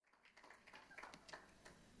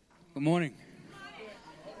Good morning.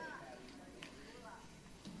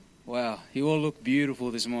 Wow, you all look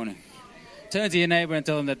beautiful this morning. Turn to your neighbor and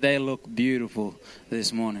tell them that they look beautiful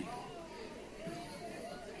this morning.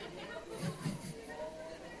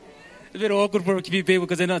 It's a bit awkward for a few people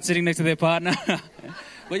because they're not sitting next to their partner.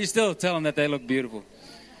 But you still tell them that they look beautiful.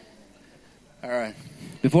 All right.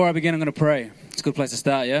 Before I begin, I'm going to pray. It's a good place to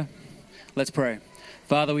start, yeah? Let's pray.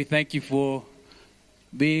 Father, we thank you for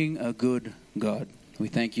being a good God. We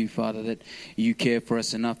thank you, Father, that you care for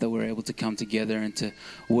us enough that we're able to come together and to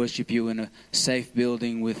worship you in a safe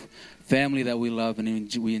building with family that we love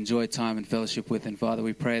and we enjoy time and fellowship with. And Father,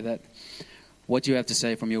 we pray that what you have to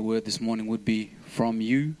say from your word this morning would be from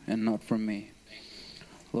you and not from me.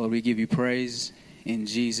 Lord, we give you praise in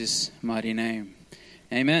Jesus' mighty name.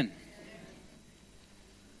 Amen.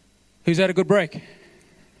 Who's had a good break?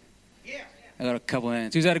 Yeah. I got a couple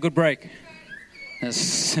hands. Who's had a good break?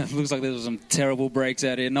 It looks like there was some terrible breaks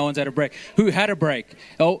out here. No one's had a break. Who had a break?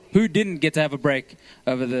 Oh, who didn't get to have a break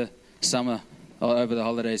over the summer or over the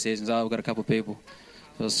holiday seasons? Oh, I've got a couple of people.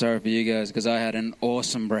 I feel sorry for you guys because I had an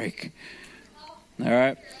awesome break. All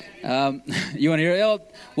right. You want to hear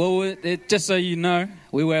it? Well, just so you know,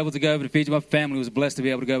 we were able to go over to Fiji. My family was blessed to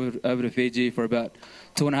be able to go over to Fiji for about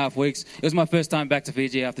 2.5 weeks. It was my first time back to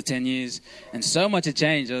Fiji after 10 years. And so much had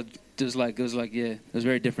changed. It was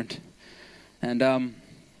very different. And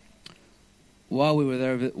while we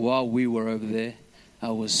were over there,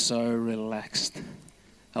 I was so relaxed.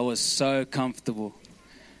 I was so comfortable.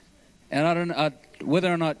 And I don't know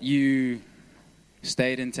whether or not you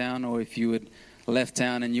stayed in town or if you had left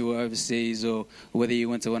town and you were overseas or whether you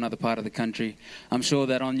went to another part of the country. I'm sure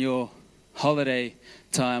that on your holiday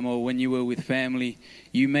time or when you were with family,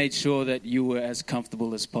 you made sure that you were as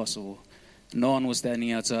comfortable as possible. No one was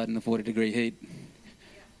standing outside in the 40-degree heat.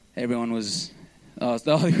 Everyone was... Oh,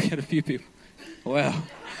 we had a few people. Wow.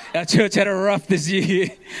 Our church had a rough this year.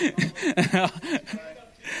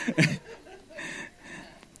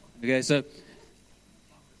 Okay, so...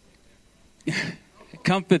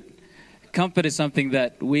 Comfort is something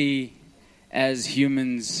that we, as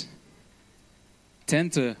humans,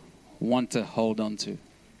 tend to want to hold on to.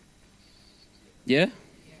 Yeah?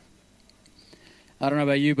 I don't know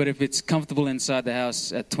about you, but if it's comfortable inside the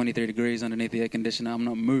house at 23 degrees underneath the air conditioner, I'm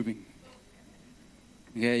not moving.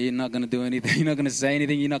 Okay, you're not going to do anything. You're not going to say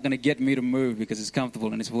anything. You're not going to get me to move because it's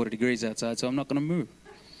comfortable and it's 40 degrees outside, so I'm not going to move.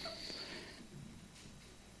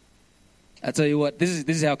 I tell you what, this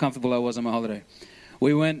is how comfortable I was on my holiday.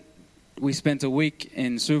 We spent a week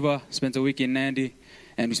in Suva, spent a week in Nandi,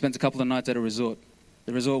 and we spent a couple of nights at a resort.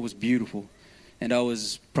 The resort was beautiful, and I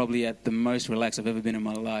was probably at the most relaxed I've ever been in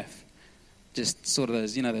my life. Just sort of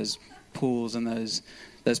those pools and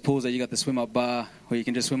those pools that you got the swim-up bar where you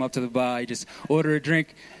can just swim up to the bar, you just order a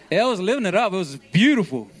drink. Yeah, I was living it up. It was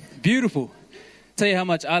beautiful, beautiful. Tell you how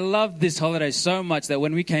much I loved this holiday so much that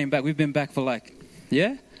when we came back, we've been back for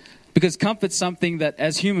because comfort's something that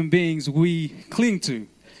as human beings we cling to.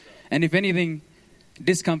 And if anything,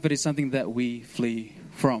 discomfort is something that we flee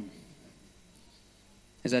from.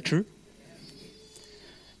 Is that true?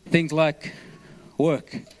 Things like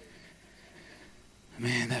work.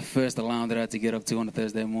 Man, that first alarm that I had to get up to on a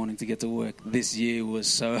Thursday morning to get to work this year was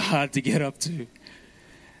so hard to get up to.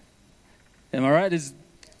 Am I right? Is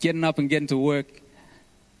getting up and getting to work,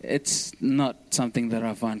 it's not something that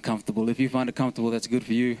I find comfortable. If you find it comfortable, that's good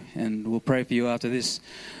for you, and we'll pray for you after this.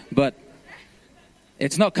 But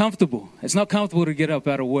it's not comfortable. It's not comfortable to get up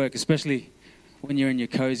out of work, especially when you're in your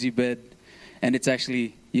cozy bed and it's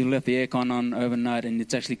actually, you left the aircon on overnight and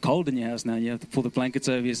it's actually cold in your house now. You have to pull the blankets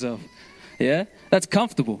over yourself. Yeah? That's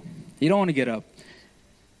comfortable. You don't want to get up.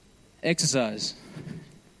 Exercise.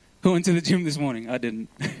 Who went to the gym this morning? I didn't.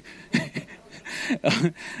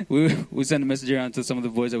 We sent a message around to some of the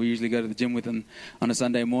boys that we usually go to the gym with on a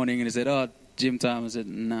Sunday morning, and they said, "Oh, gym time." I said,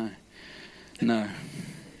 no,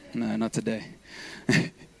 not today.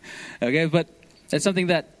 Okay, but it's something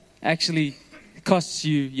that actually costs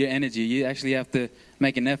you your energy. You actually have to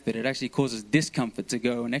make an effort. It actually causes discomfort to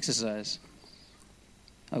go and exercise.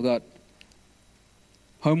 I've got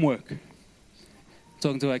homework.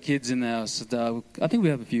 Talking to our kids in the house. I think we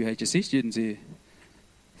have a few HSC students here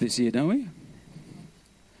this year, don't we?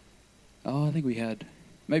 Oh, I think we had.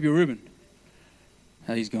 Maybe Ruben.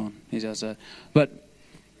 Oh, he's gone. He's outside. But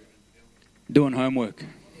doing homework.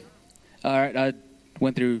 All right, I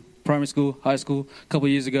went through primary school, high school. A couple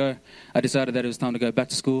of years ago, I decided that it was time to go back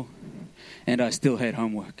to school, and I still had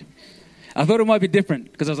homework. I thought it might be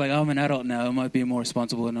different because I was like, I'm an adult now. I might be more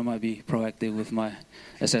responsible and I might be proactive with my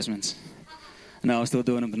assessments. No, I was still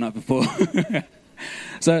doing them the night before.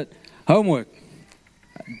 So, homework.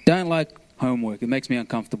 I don't like homework. It makes me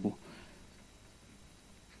uncomfortable.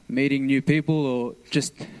 meeting new people, or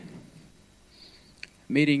just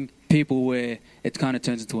meeting people where it kind of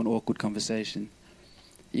turns into an awkward conversation.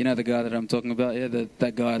 You know the guy that I'm talking about? Yeah,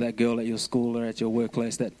 that guy, that girl at your school or at your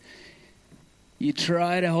workplace that you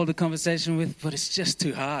try to hold a conversation with, but it's just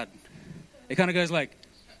too hard. It kind of goes like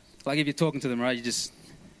if you're talking to them, right,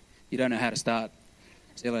 you don't know how to start.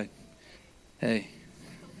 So you're like, hey,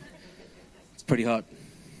 it's pretty hot.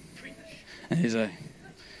 And he's like,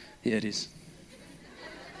 yeah, it is.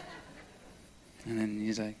 And then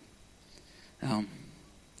he's like,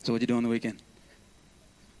 so what you do on the weekend?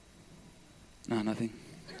 No, nothing.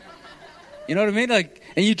 You know what I mean? Like,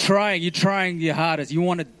 and you're trying your hardest. You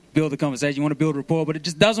want to build a conversation, you want to build rapport, but it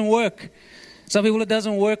just doesn't work. Some people it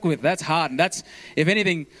doesn't work with. That's hard. And that's, if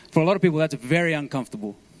anything, for a lot of people, that's very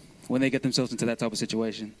uncomfortable when they get themselves into that type of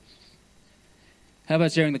situation. How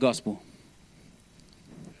about sharing the gospel?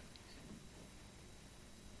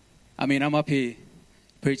 I mean, I'm up here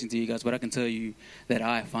preaching to you guys, but I can tell you that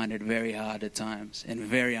I find it very hard at times and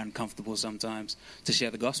very uncomfortable sometimes to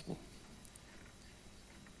share the gospel.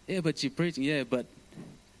 Yeah, but you're preaching. Yeah, but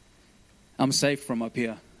I'm safe from up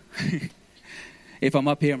here. If I'm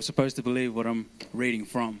up here, I'm supposed to believe what I'm reading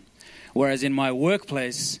from. Whereas in my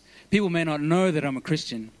workplace, people may not know that I'm a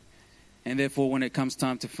Christian. And therefore, when it comes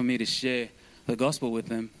time for me to share the gospel with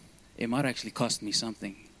them, it might actually cost me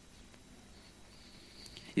something.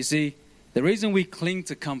 You see, the reason we cling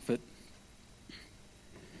to comfort...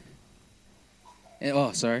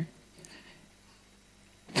 Through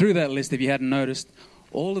that list, if you hadn't noticed,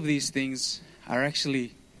 all of these things are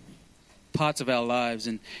actually parts of our lives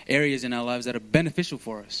and areas in our lives that are beneficial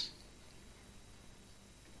for us.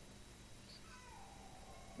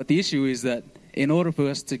 But the issue is that in order for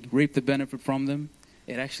us to reap the benefit from them,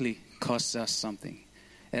 it actually costs us something.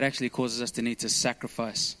 It actually causes us to need to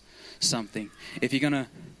sacrifice something. If you're going to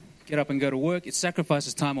get up and go to work, it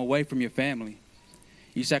sacrifices time away from your family.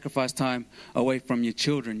 You sacrifice time away from your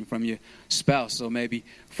children, from your spouse, or maybe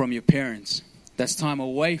from your parents. That's time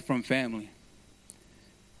away from family.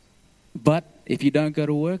 But if you don't go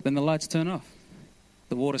to work, then the lights turn off.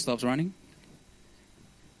 The water stops running.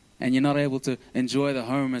 And you're not able to enjoy the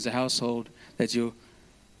home as a household that you're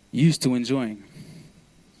used to enjoying.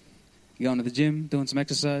 You go into the gym, doing some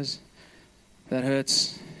exercise. That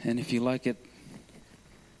hurts. And if you like it,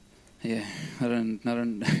 yeah,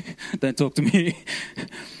 don't talk to me.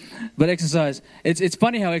 But exercise, it's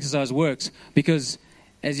funny how exercise works, because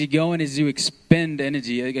as you go and as you expend your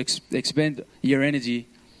energy,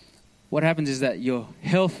 what happens is that your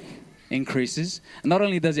health increases. And not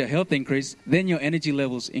only does your health increase, then your energy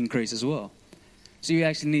levels increase as well. So you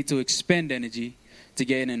actually need to expend energy to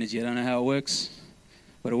gain energy. I don't know how it works,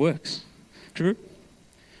 but it works. True?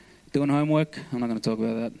 Doing homework? I'm not going to talk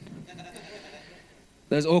about that.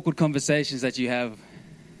 Those awkward conversations that you have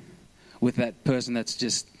with that person that's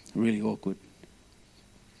just really awkward.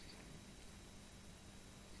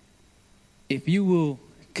 If you will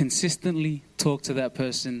consistently talk to that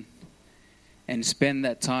person and spend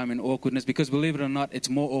that time in awkwardness, because believe it or not, it's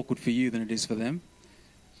more awkward for you than it is for them,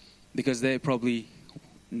 because they're probably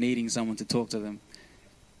needing someone to talk to them.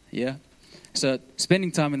 Yeah? So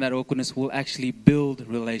spending time in that awkwardness will actually build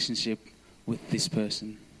relationship with this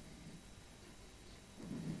person.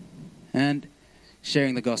 And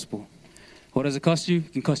sharing the gospel. What does it cost you?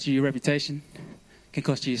 It can cost you your reputation. It can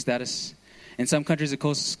cost you your status. In some countries, it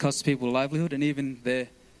costs people livelihood and even their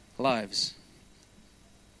lives.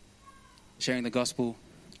 Sharing the gospel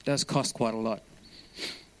does cost quite a lot.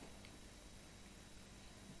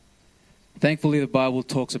 Thankfully, the Bible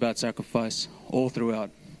talks about sacrifice all throughout.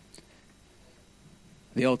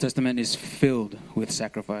 The Old Testament is filled with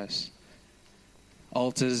sacrifice.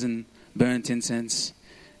 Altars and burnt incense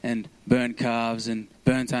and burnt calves and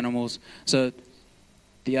burnt animals. So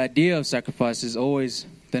the idea of sacrifice has always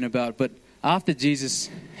been about, but after Jesus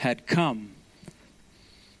had come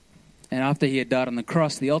and after he had died on the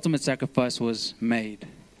cross, the ultimate sacrifice was made.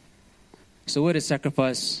 So where does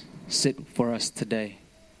sacrifice sit for us today?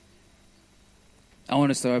 I want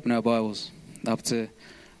us to open our Bibles up to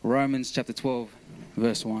Romans chapter 12,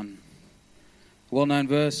 verse 1. Well-known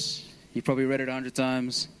verse. You've probably read it 100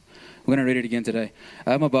 times. We're going to read it again today.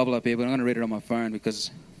 I have my Bible up here, but I'm going to read it on my phone because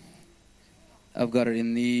I've got it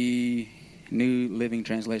in the New Living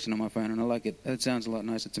Translation on my phone, and I like it. It sounds a lot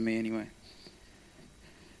nicer to me anyway.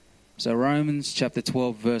 So Romans chapter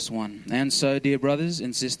 12, verse 1. And so, dear brothers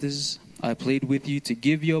and sisters, I plead with you to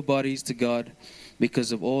give your bodies to God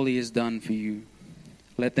because of all he has done for you.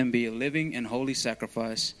 Let them be a living and holy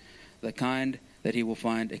sacrifice, the kind that he will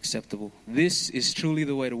find acceptable. This is truly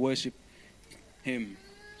the way to worship him.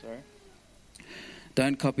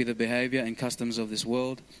 Don't copy the behavior and customs of this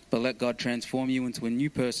world, but let God transform you into a new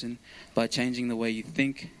person by changing the way you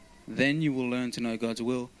think. Then you will learn to know God's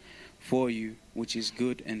will for you, which is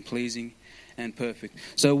good and pleasing and perfect.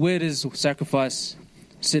 So where does sacrifice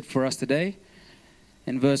sit for us today?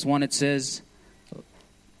 In verse 1 it says,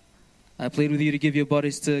 I plead with you to give your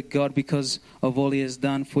bodies to God because of all he has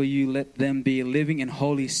done for you. Let them be a living and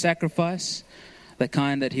holy sacrifice, the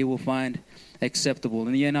kind that he will find acceptable.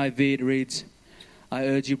 In the NIV it reads, I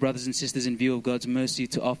urge you, brothers and sisters, in view of God's mercy,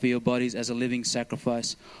 to offer your bodies as a living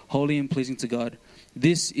sacrifice, holy and pleasing to God.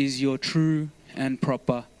 This is your true and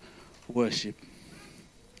proper worship.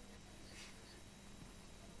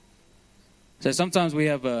 So sometimes we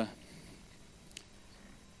have a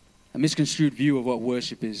misconstrued view of what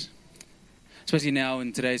worship is. Especially now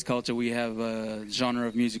in today's culture, we have a genre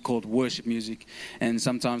of music called worship music. And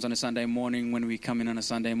sometimes on a Sunday morning, when we come in on a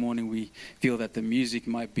Sunday morning, we feel that the music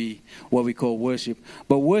might be what we call worship.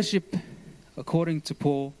 But worship, according to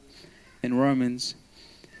Paul in Romans,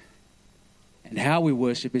 and how we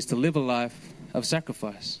worship is to live a life of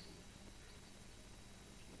sacrifice.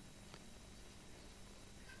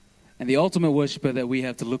 And the ultimate worshiper that we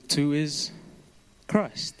have to look to is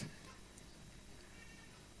Christ,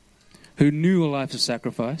 who knew a life of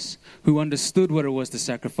sacrifice, who understood what it was to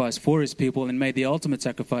sacrifice for his people and made the ultimate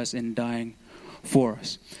sacrifice in dying for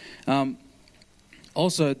us.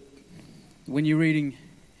 Also, when you're reading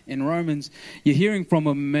in Romans, you're hearing from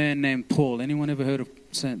a man named Paul. Anyone ever heard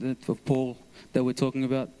of Paul that we're talking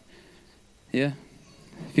about? Yeah?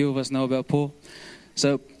 A few of us know about Paul.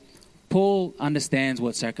 So, Paul understands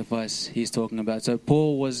what sacrifice he's talking about. So,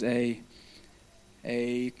 Paul was he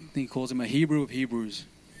calls him a Hebrew of Hebrews.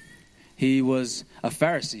 He was a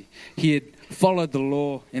Pharisee. He had followed the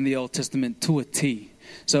law in the Old Testament to a T.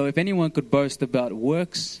 So if anyone could boast about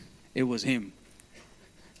works, it was him.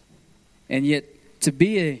 And yet, to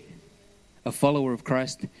be a follower of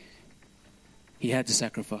Christ, he had to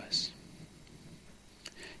sacrifice.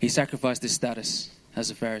 He sacrificed his status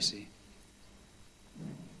as a Pharisee.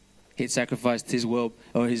 He had sacrificed his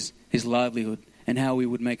his livelihood and how he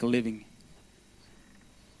would make a living.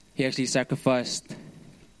 He actually sacrificed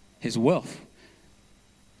his wealth,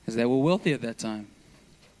 because they were wealthy at that time.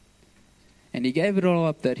 And he gave it all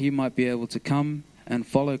up that he might be able to come and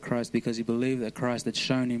follow Christ, because he believed that Christ had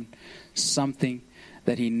shown him something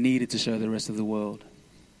that he needed to show the rest of the world.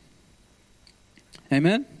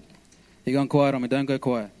 Amen? You're going quiet on me. Don't go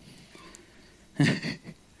quiet.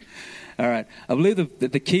 All right. I believe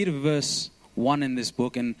the key to verse 1 in this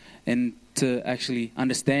book and to actually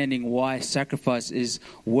understanding why sacrifice is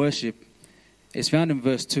worship is found in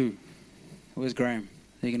verse 2. Where's Graham?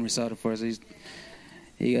 He can recite it for us.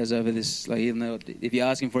 He goes over this. Like, even though if you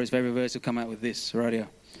ask him for his favorite verse, he'll come out with this right here.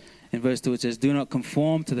 In verse 2 it says, do not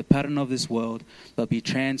conform to the pattern of this world, but be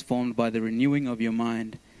transformed by the renewing of your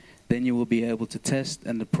mind. Then you will be able to test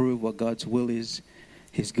and approve what God's will is,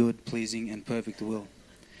 his good, pleasing, and perfect will.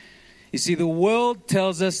 You see, the world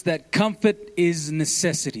tells us that comfort is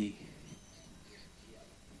necessity.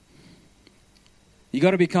 You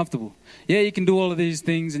got to be comfortable. Yeah, you can do all of these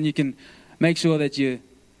things, and you can make sure that you're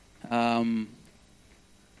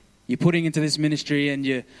putting into this ministry and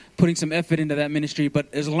you're putting some effort into that ministry.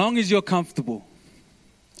 But as long as you're comfortable,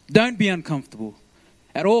 don't be uncomfortable.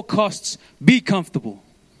 At all costs, be comfortable.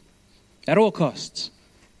 At all costs.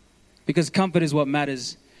 Because comfort is what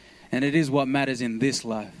matters, and it is what matters in this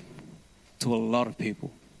life to a lot of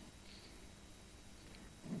people.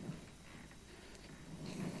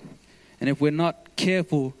 And if we're not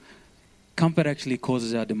careful, comfort actually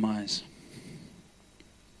causes our demise.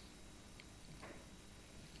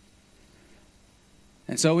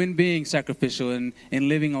 And so in being sacrificial and in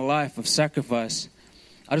living a life of sacrifice,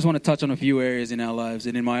 I just want to touch on a few areas in our lives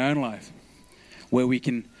and in my own life where we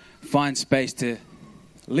can find space to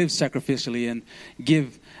live sacrificially and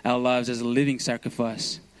give our lives as a living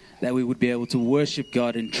sacrifice, that we would be able to worship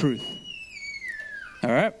God in truth.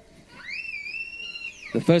 All right?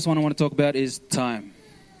 The first one I want to talk about is time.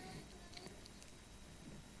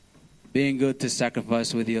 Being good to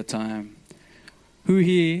sacrifice with your time. Who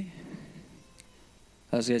here,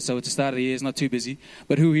 so it's the start of the year, it's not too busy,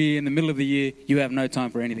 but who here in the middle of the year, you have no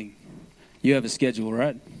time for anything? You have a schedule,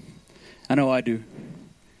 right? I know I do.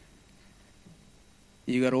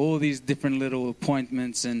 You got all these different little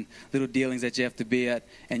appointments and little dealings that you have to be at,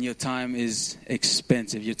 and your time is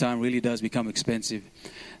expensive. Your time really does become expensive.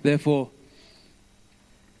 Therefore,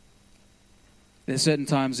 there's certain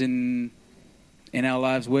times in our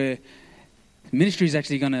lives where ministry is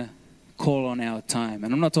actually going to call on our time.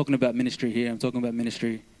 And I'm not talking about ministry here. I'm talking about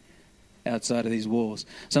ministry outside of these walls.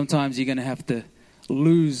 Sometimes you're going to have to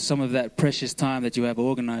lose some of that precious time that you have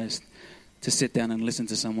organized to sit down and listen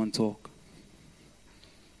to someone talk.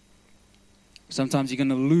 Sometimes you're going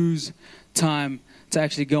to lose time to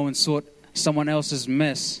actually go and sort someone else's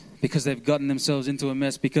mess because they've gotten themselves into a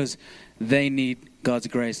mess because they need God's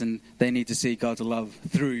grace and they need to see God's love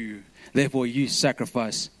through you. Therefore, you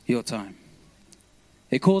sacrifice your time.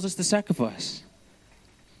 It calls us to sacrifice.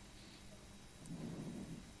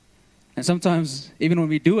 And sometimes, even when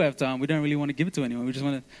we do have time, we don't really want to give it to anyone. I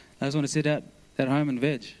just want to sit at home and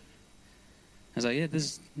veg. I was like, yeah,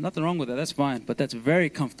 there's nothing wrong with that. That's fine. But that's very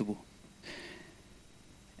comfortable.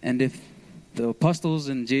 And if the apostles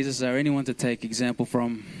and Jesus are anyone to take example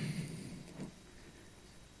from,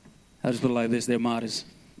 I'll just put it like this, they're martyrs.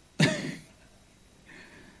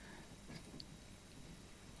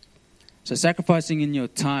 So sacrificing in your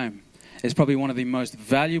time is probably one of the most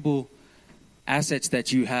valuable assets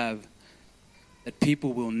that you have that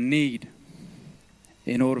people will need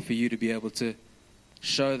in order for you to be able to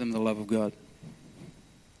show them the love of God.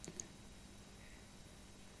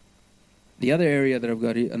 The other area that I've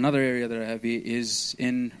got here, another area that I have here is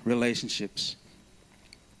in relationships.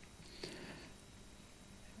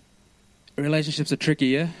 Relationships are tricky,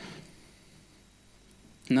 yeah?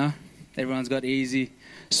 No? Everyone's got easy,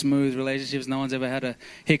 smooth relationships. No one's ever had a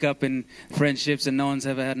hiccup in friendships and no one's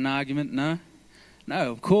ever had an argument. No?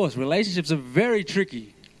 No, of course. Relationships are very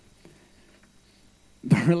tricky.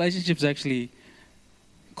 But relationships actually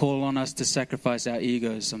call on us to sacrifice our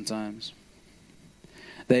egos sometimes.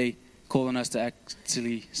 They call on us to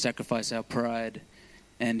actually sacrifice our pride.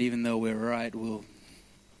 And even though we're right,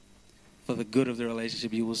 for the good of the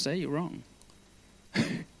relationship, you will say you're wrong.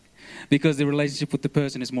 Because the relationship with the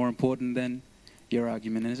person is more important than your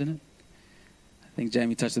argument, isn't it? I think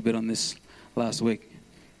Jamie touched a bit on this last week.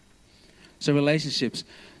 So relationships,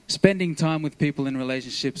 spending time with people in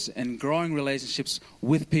relationships and growing relationships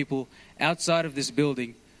with people outside of this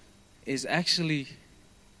building is actually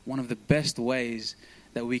one of the best ways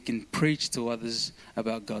that we can preach to others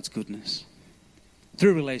about God's goodness.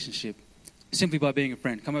 Through relationship, simply by being a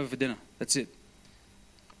friend. Come over for dinner, that's it.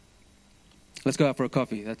 Let's go out for a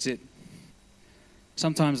coffee, that's it.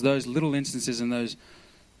 Sometimes those little instances and those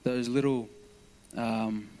little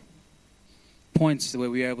points where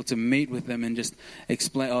we're able to meet with them and just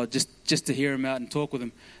explain, or just to hear them out and talk with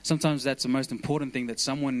them, sometimes that's the most important thing that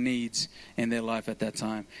someone needs in their life at that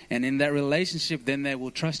time. And in that relationship, then they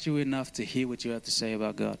will trust you enough to hear what you have to say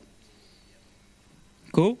about God.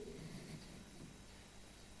 Cool?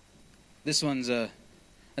 This one's, I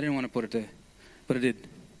didn't want to put it there, but I did.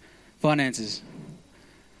 Finances.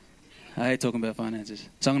 I hate talking about finances,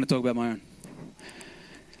 so I'm going to talk about my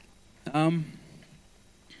own.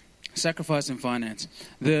 Sacrifice and finance.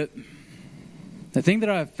 The thing that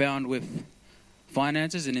I've found with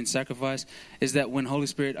finances and in sacrifice is that when Holy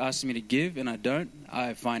Spirit asks me to give and I don't,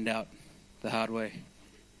 I find out the hard way.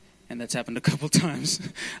 And that's happened a couple times.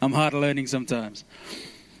 I'm hard at learning sometimes.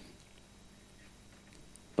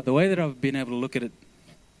 But the way that I've been able to look at it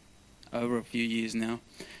over a few years now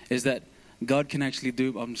is that God can actually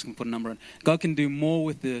do, I'm just going to put a number on, God can do more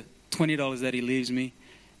with the $20 that he leaves me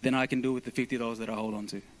than I can do with the $50 that I hold on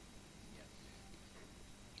to.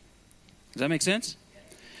 Does that make sense?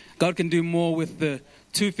 God can do more with the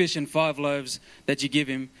 2 fish and 5 loaves that you give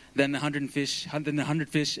him than the 100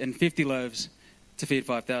 fish and 50 loaves to feed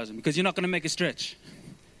 5,000. Because you're not going to make it stretch.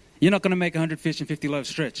 You're not going to make 100 fish and 50 loaves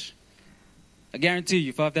stretch. I guarantee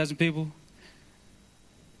you, 5,000 people,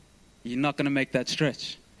 you're not going to make that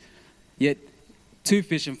stretch. Yet 2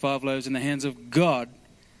 fish and 5 loaves in the hands of God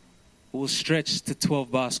will stretch to 12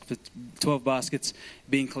 baskets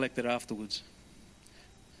being collected afterwards.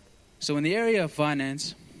 So in the area of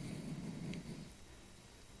finance,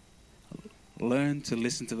 learn to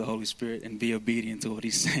listen to the Holy Spirit and be obedient to what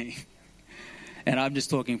he's saying. And I'm just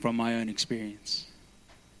talking from my own experience.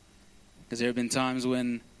 Because there have been times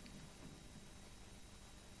when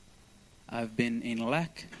I've been in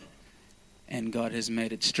lack and God has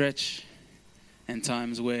made it stretch, and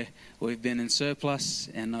times where we've been in surplus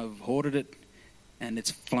and I've hoarded it and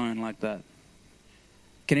it's flown like that.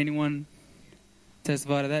 Can anyone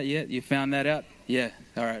testify to that yet? You found that out? Yeah.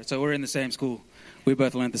 All right. So we're in the same school. We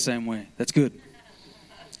both learned the same way. That's good.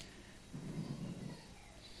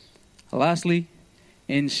 Lastly,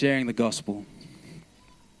 in sharing the gospel.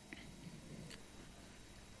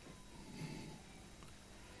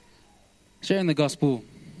 Sharing the gospel,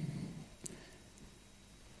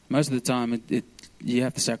 most of the time, you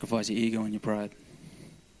have to sacrifice your ego and your pride.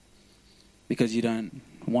 Because you don't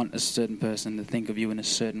want a certain person to think of you in a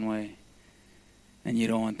certain way. And you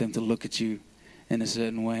don't want them to look at you in a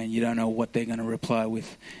certain way, and you don't know what they're going to reply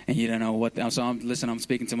with, and you don't know what. I'm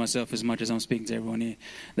speaking to myself as much as I'm speaking to everyone here.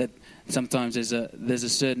 That sometimes there's a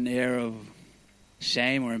certain air of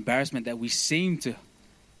shame or embarrassment that we seem to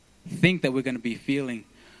think that we're going to be feeling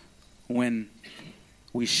when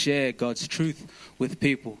we share God's truth with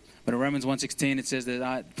people. But in Romans 1:16 it says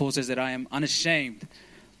that Paul says that I am unashamed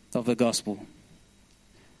of the gospel.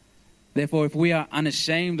 Therefore, if we are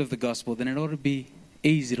unashamed of the gospel, then it ought to be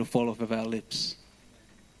easy to fall off of our lips.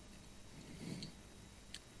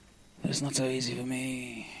 But it's not so easy for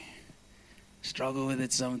me. Struggle with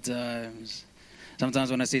it sometimes. Sometimes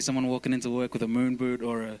when I see someone walking into work with a moon boot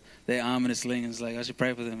or their arm in a sling, it's like, I should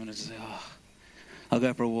pray for them. And it's just like, I'll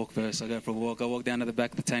go for a walk first. I walk down to the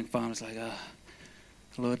back of the tank farm. It's like,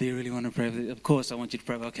 Lord, do you really want to pray for them? Of course I want you to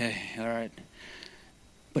pray. Okay, all right.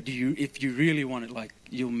 But if you really want it, like,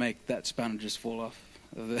 you'll make that spanner just fall off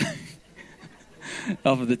of the,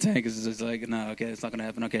 off of the tank. It's just like, no, okay, it's not going to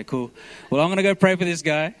happen. Okay, cool. Well, I'm going to go pray for this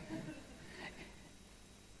guy.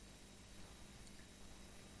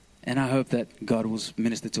 And I hope that God will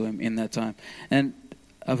minister to him in that time. And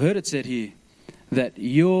I've heard it said here that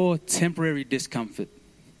your temporary discomfort,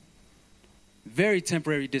 very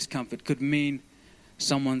temporary discomfort, could mean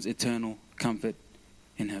someone's eternal comfort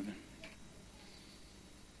in heaven.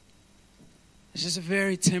 It's just a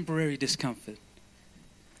very temporary discomfort.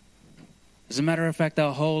 As a matter of fact,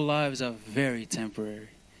 our whole lives are very temporary.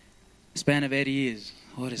 A span of 80 years.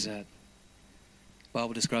 What is that? The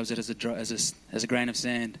Bible describes it as a grain of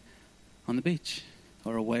sand on the beach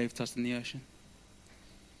or a wave tossed in the ocean.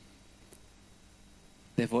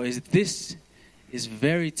 Therefore, if this is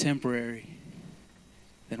very temporary,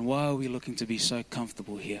 then why are we looking to be so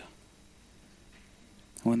comfortable here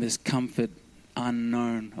when there's comfort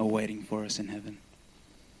unknown awaiting for us in heaven?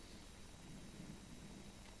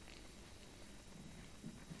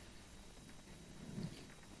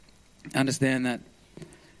 Understand that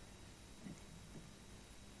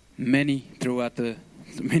many throughout the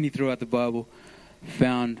Bible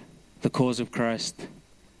found the cause of Christ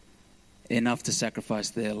enough to sacrifice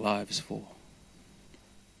their lives for.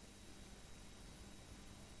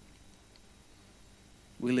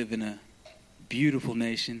 We live in a beautiful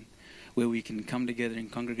nation where we can come together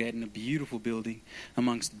and congregate in a beautiful building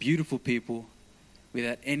amongst beautiful people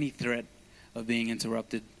without any threat of being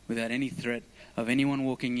interrupted, without any threat of anyone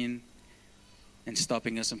walking in and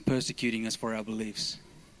stopping us and persecuting us for our beliefs.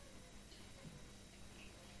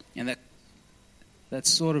 And that's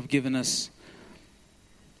sort of given us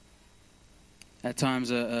at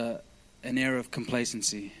times an air of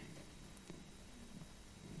complacency.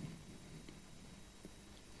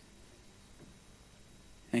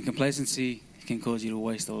 And complacency can cause you to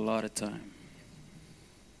waste a lot of time.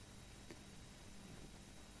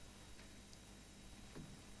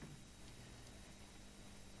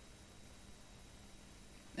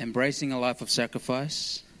 Embracing a life of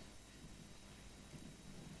sacrifice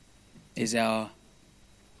is our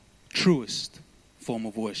truest form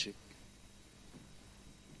of worship.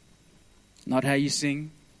 Not how you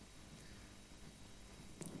sing.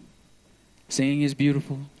 Singing is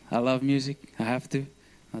beautiful. I love music. I have to.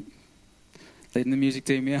 I'm leading the music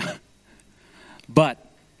team, yeah. But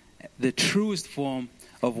the truest form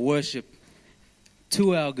of worship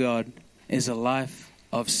to our God is a life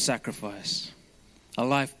of sacrifice. A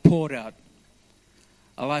life poured out.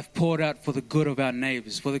 A life poured out for the good of our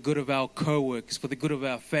neighbors, for the good of our co-workers, for the good of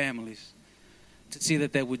our families, to see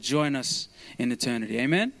that they would join us in eternity.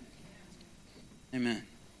 Amen? Amen.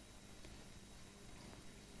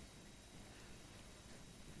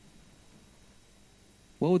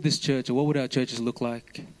 What would this church, or what would our churches look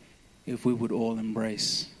like if we would all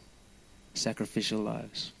embrace sacrificial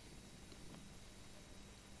lives?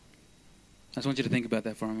 I just want you to think about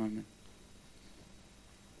that for a moment.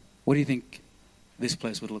 What do you think this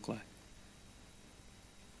place would look like?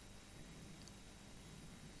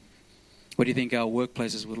 What do you think our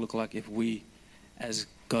workplaces would look like if we, as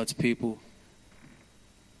God's people,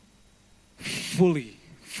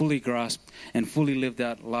 fully grasped and fully lived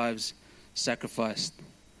out lives sacrificed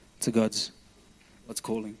to God's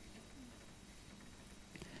calling?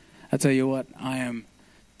 I tell you what, I am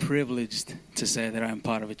privileged to say that I am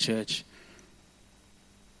part of a church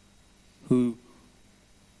who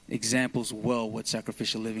examples well what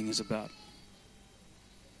sacrificial living is about.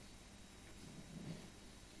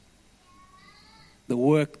 The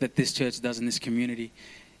work that this church does in this community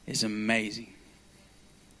is amazing.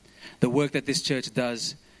 The work that this church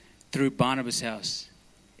does through Barnabas House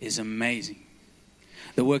is amazing.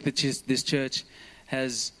 The work that this church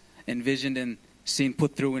has envisioned and seen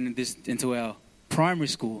put through into our primary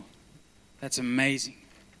school, that's amazing.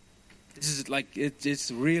 This is like,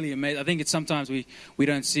 it's really amazing. I think it's sometimes we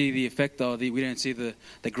don't see the effect of we don't see the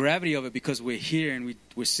gravity of it because we're here and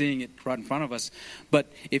we're seeing it right in front of us.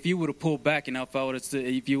 But if you were to pull back,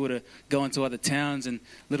 if you were to go into other towns and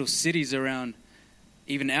little cities around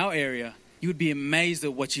even our area, you would be amazed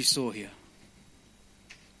at what you saw here.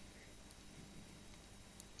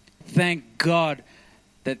 Thank God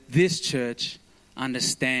that this church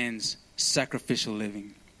understands sacrificial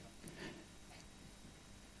living.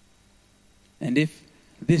 And if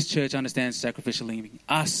this church understands sacrificial living,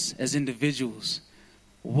 us as individuals,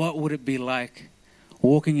 what would it be like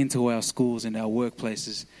walking into our schools and our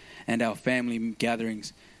workplaces and our family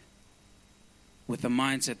gatherings with the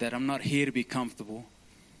mindset that I'm not here to be comfortable.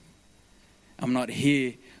 I'm not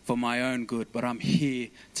here for my own good, but I'm here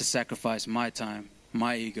to sacrifice my time,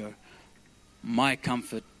 my ego, my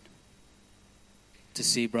comfort to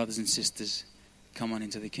see brothers and sisters come on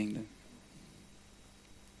into the kingdom.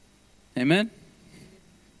 Amen?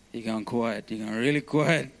 You're going quiet. You're going really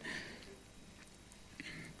quiet.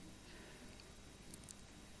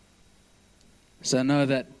 So know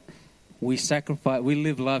that we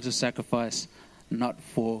live lives of sacrifice, not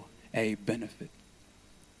for a benefit.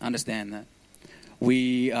 Understand that.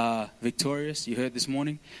 We are victorious, you heard this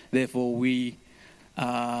morning. Therefore, we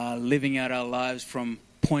are living out our lives from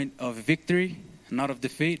point of victory, not of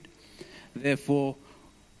defeat. Therefore,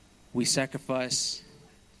 we sacrifice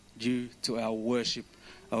due to our worship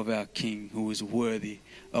of our King, who is worthy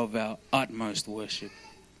of our utmost worship.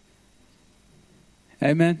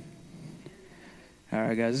 Amen. All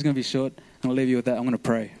right, guys, this is going to be short. I'm going to leave you with that. I'm going to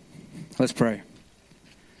pray. Let's pray.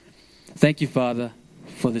 Thank you, Father,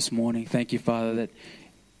 for this morning. Thank you, Father, that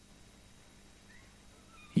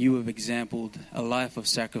you have exampled a life of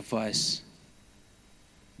sacrifice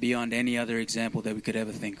beyond any other example that we could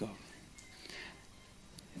ever think of.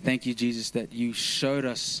 Thank you, Jesus, that you showed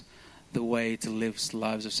us the way to live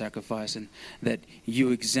lives of sacrifice and that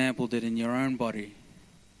you exampled it in your own body.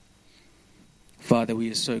 Father, we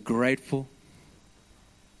are so grateful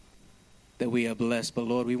that we are blessed. But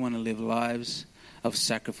Lord, we want to live lives of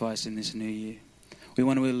sacrifice in this new year. We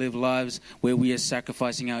want to live lives where we are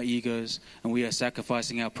sacrificing our egos and we are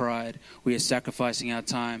sacrificing our pride. We are sacrificing our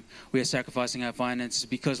time. We are sacrificing our finances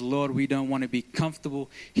because, Lord, we don't want to be comfortable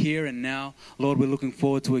here and now. Lord, we're looking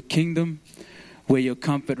forward to a kingdom where your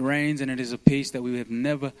comfort reigns and it is a peace that we have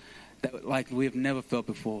never felt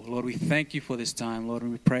before. Lord, we thank you for this time, Lord,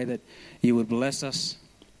 and we pray that you would bless us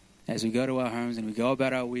as we go to our homes and we go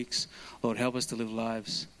about our weeks. Lord, help us to live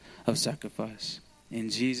lives of sacrifice. In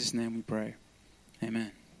Jesus' name we pray.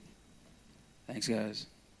 Amen. Thanks, guys.